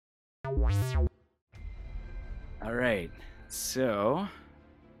All right. So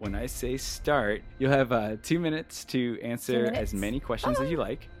when I say start, you'll have 2 minutes to answer as minutes? many questions as you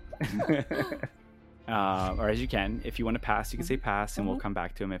like. Or as you can. If you want to pass, you can say pass, and we'll come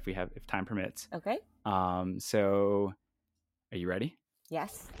back to them if time permits. Okay. So are you ready?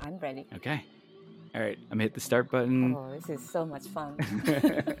 Yes, I'm ready. Okay. All right. I'm gonna hit the start button. Oh, this is so much fun.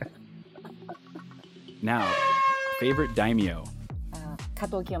 Now, favorite daimyo.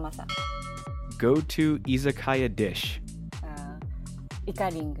 Kato Kiyomasa. Go-to izakaya dish.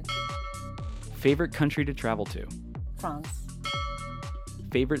 Ikaring. Favorite country to travel to. France.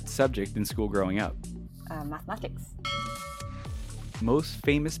 Favorite subject in school growing up. Mathematics. Most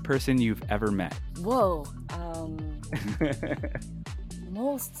famous person you've ever met. Whoa.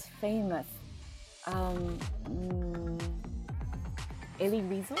 Most famous. Elie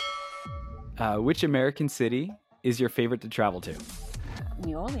Wiesel? Which American city is your favorite to travel to?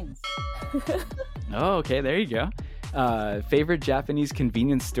 New Orleans. Oh, okay, there you go. Favorite Japanese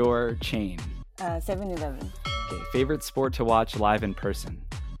convenience store chain? 7-Eleven. Okay, favorite sport to watch live in person?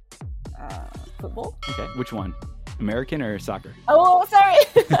 Football? Okay, which one? American or soccer? Oh, sorry.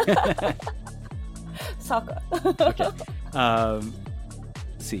 Soccer. Okay. Let's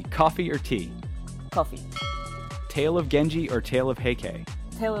see, coffee or tea? Coffee. Tale of Genji or Tale of Heike?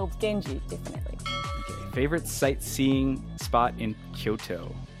 Tale of Genji, definitely. Okay, favorite sightseeing spot in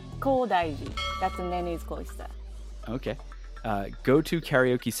Kyoto? Kodaiji. That's Nene's Cloister. Okay. Go-to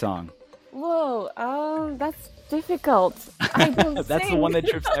karaoke song? Whoa, that's difficult. I don't That's sing. the one that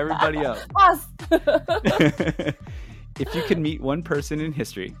trips everybody up. Us. If you could meet one person in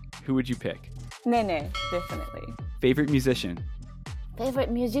history, who would you pick? Nene, definitely. Favorite musician? Favorite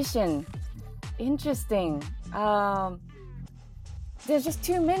musician? Interesting. There's just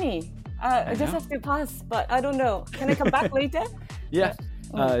too many. I just know. have to pass, but I don't know. Can I come back later? Yeah.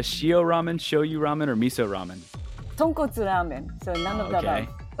 Shio ramen, shoyu ramen, or miso ramen? Tonkotsu ramen. So none of the Okay.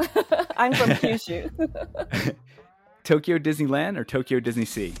 above. I'm from Kyushu. Tokyo Disneyland or Tokyo Disney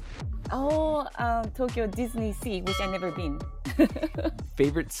Sea? Oh, Tokyo Disney Sea, which I've never been.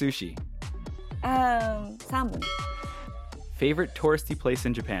 Favorite sushi? Salmon. Favorite touristy place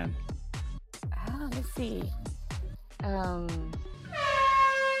in Japan? Let's see. 2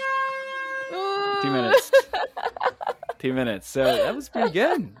 minutes. 2 minutes. So that was pretty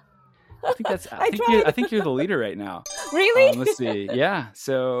good. I think you're the leader right now. Really? Let's see. Yeah.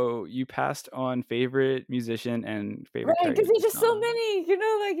 So you passed on favorite musician and favorite. Right, because karaoke there's just so song. many.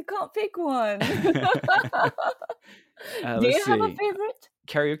 Like you can't pick one. Do Let's you have a see. favorite?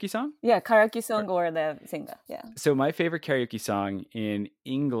 Karaoke song? Yeah, karaoke song or the singer. Yeah. So my favorite karaoke song in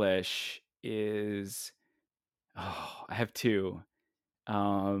English is I have two.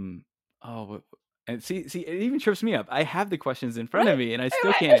 And see, it even trips me up. I have the questions in front of me and I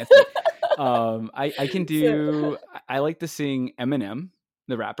still can't answer. I can do. I like to sing Eminem,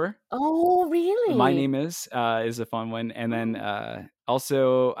 the rapper. Oh, really? My Name Is a fun one, and then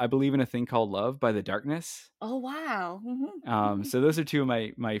also I Believe in a Thing Called Love by The Darkness. Oh, wow. Mm-hmm. So those are two of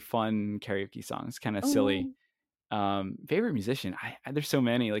my fun karaoke songs, kind of silly. Favorite musician? There's so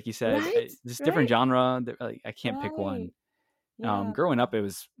many, like you said, Right, just different genre. Like I can't pick one. Right. Yeah. Growing up, it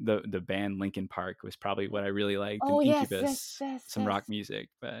was the band Linkin Park was probably what I really liked, Oh, and yes, Incubus, yes, some yes. rock music,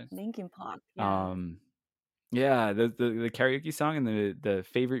 but Linkin Park. Yeah. yeah, the karaoke song and the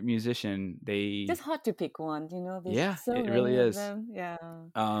favorite musician, they Just hard to pick one. There's yeah, so it many really of is. them. Yeah.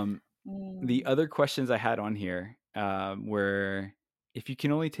 The other questions I had on here were, if you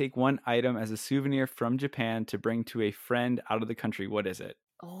can only take one item as a souvenir from Japan to bring to a friend out of the country, what is it?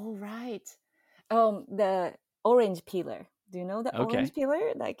 Oh, right. The orange peeler. Do you know the Okay. orange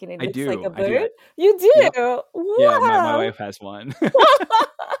peeler? Like, it I looks do. like a I do. bird. You do? Yep. Wow. Yeah, my wife has one.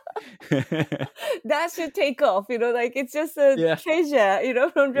 That should take off. Like it's just a Yeah. treasure.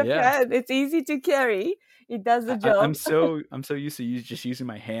 From Japan. Yeah. It's easy to carry. It does the job. I'm so used to just using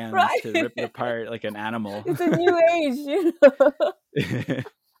my hands Right. to rip it apart like an animal. It's a new age.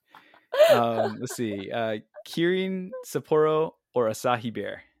 Let's see. Kirin, Sapporo, or Asahi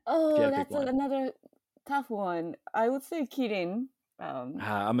Beer? Oh, gotta pick that's one. another tough one. I would say Kirin.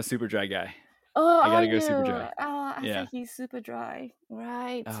 I'm a super dry guy. Oh, I gotta are go super you? dry. Oh, Yeah. Asahi super dry.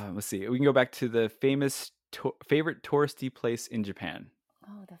 Right. Let's see. We can go back to the famous favorite touristy place in Japan.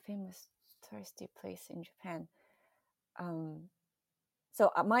 Oh, the famous touristy place in Japan.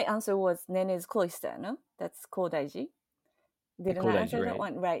 So my answer was Nene's Cloister, no? That's Kodaiji. Didn't I answer that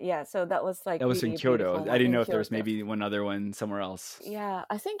one? Right, yeah. So that was like that was really in Kyoto. beautiful I one didn't in know if there was Kyoto. maybe one other one somewhere else. Yeah,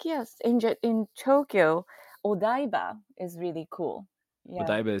 I think yes. In Tokyo, Odaiba is really cool. Yeah.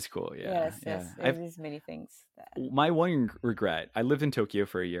 Odaiba is cool. Yeah, Yes, yes. yeah. There is many things that. My one regret. I lived in Tokyo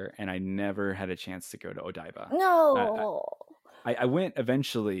for a year, and I never had a chance to go to Odaiba. I, No. I went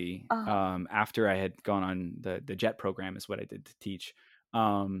eventually Uh, after I had gone on the JET program is what I did to teach.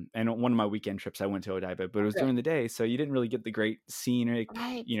 And on one of my weekend trips, I went to Odaiba, but it was great. during the day, so you didn't really get the great scenic,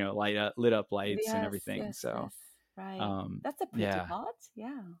 Right. lit up lights and Yes, everything. yes, So, yes. Right. That's a pretty yeah, spot.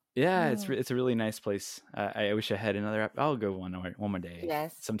 Yeah. yeah, Mm. it's a really nice place. I wish I had another. I'll go one more day,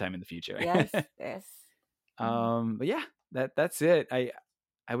 Yes, sometime in the future. yes, yes. Mm. But yeah, that's it.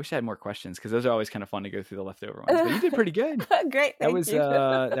 I wish I had more questions because those are always kind of fun to go through the leftover ones. But you did pretty good. Great, That thank was you.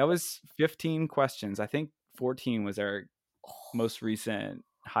 that was 15 questions. I think 14 was our most recent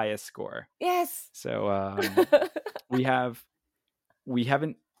highest score. Yes. So we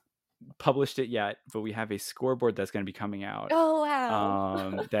haven't published it yet, but we have a scoreboard that's going to be coming out. Oh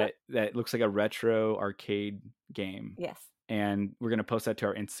wow. That looks like a retro arcade game. Yes. And we're going to post that to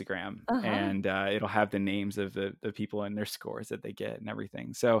our Instagram, and it'll have the names of the people and their scores that they get and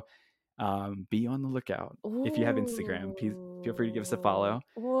everything. So be on the lookout. If you have Instagram, please feel free to give us a follow.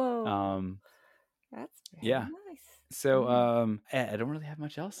 Whoa. That's very Yeah. nice. So I don't really have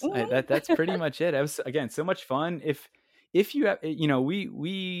much else. Mhm. That's pretty much it. It was, again, so much fun. If you have,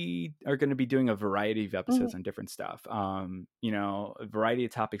 we are going to be doing a variety of episodes on different stuff. A variety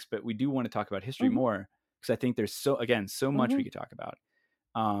of topics, but we do want to talk about history more because I think there's so much we could talk about.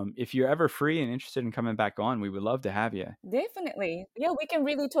 If you're ever free and interested in coming back on, we would love to have you. Definitely. Yeah, we can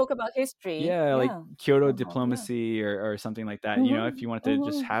really talk about history. Yeah, like Yeah. Kyoto Yeah. diplomacy or something like that. If you wanted to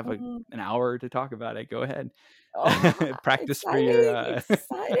just have an hour to talk about it, go ahead. Oh, Practice for your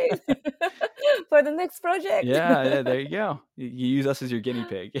exciting for the next project. yeah, there you go. You use us as your guinea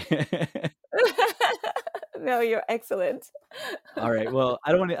pig. No, you're excellent. All right. Well,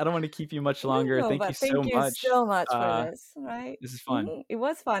 I don't want to keep you much longer. No, Thank you but so thank you much. so much for this, right? This is fun. It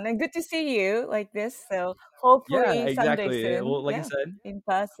was fun and good to see you like this. So Yeah, hopefully someday exactly. soon. Well, like I Yeah, said, in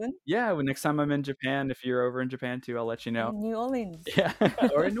person yeah, well, next time I'm in Japan, if you're over in Japan too, I'll let you know. in New Orleans. Yeah,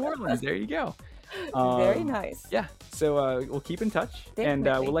 or in New Orleans. There you go. Very nice. Yeah. So we'll keep in touch, and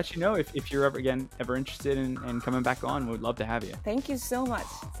Definitely. we'll let you know if you're ever interested in coming back on. We'd love to have you. Thank you so much.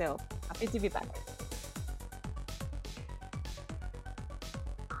 So happy to be back.